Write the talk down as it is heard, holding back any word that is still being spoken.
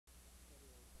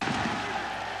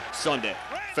Sunday,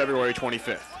 February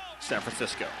 25th, San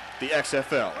Francisco. The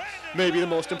XFL, maybe the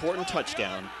most important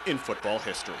touchdown in football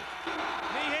history. He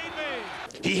hate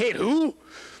me. He hate who?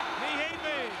 He hate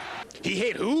me. He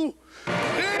hate who? He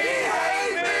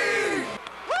hate me!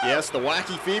 Yes, the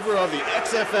wacky fever of the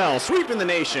XFL sweeping the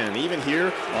nation, even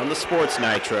here on the Sports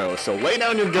Nitro. So lay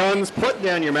down your guns, put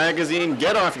down your magazine,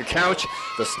 get off your couch.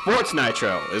 The Sports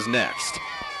Nitro is next.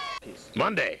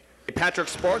 Monday. Patrick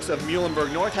Sparks of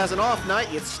Muhlenberg North has an off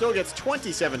night, yet still gets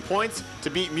 27 points to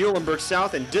beat Muhlenberg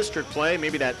South in district play.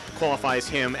 Maybe that qualifies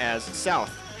him as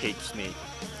South hates me.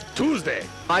 Tuesday.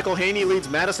 Michael Haney leads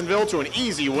Madisonville to an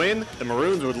easy win. The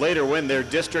Maroons would later win their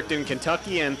district in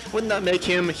Kentucky, and wouldn't that make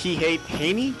him he hate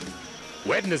Haney?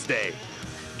 Wednesday.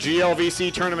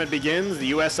 GLVC tournament begins. The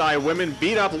USI women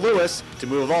beat up Lewis to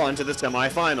move on to the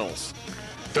semifinals.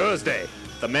 Thursday.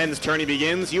 The men's tourney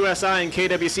begins. USI and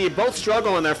KWC both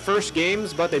struggle in their first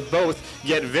games, but they both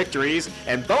get victories.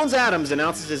 And Bones Adams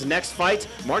announces his next fight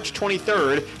March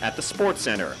 23rd at the Sports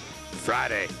Center.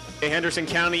 Friday. Henderson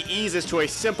County eases to a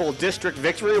simple district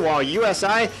victory, while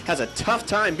USI has a tough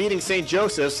time beating St.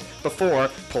 Joseph's before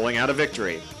pulling out a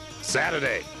victory.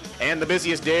 Saturday. And the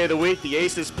busiest day of the week, the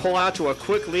Aces pull out to a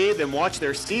quick lead, then watch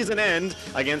their season end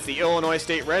against the Illinois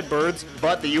State Redbirds.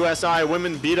 But the USI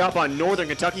women beat up on Northern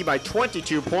Kentucky by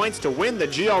 22 points to win the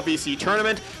GLVC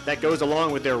tournament. That goes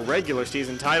along with their regular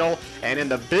season title. And in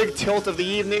the big tilt of the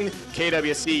evening,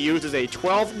 KWC uses a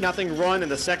 12-0 run in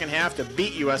the second half to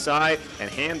beat USI and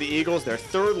hand the Eagles their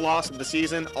third loss of the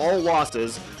season. All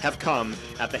losses have come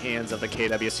at the hands of the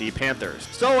KWC Panthers.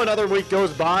 So another week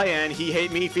goes by, and He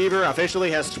Hate Me fever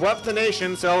officially has swept the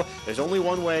nation, so there's only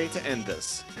one way to end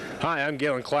this. Hi, I'm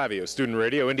Galen Clavio, student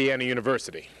radio, Indiana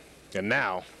University. And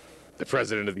now, the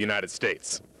President of the United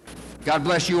States. God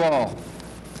bless you all,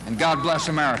 and God bless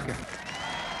America.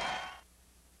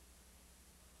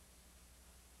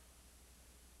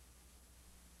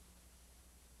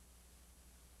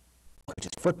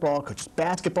 Coaches football, coaches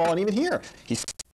basketball, and even here, he's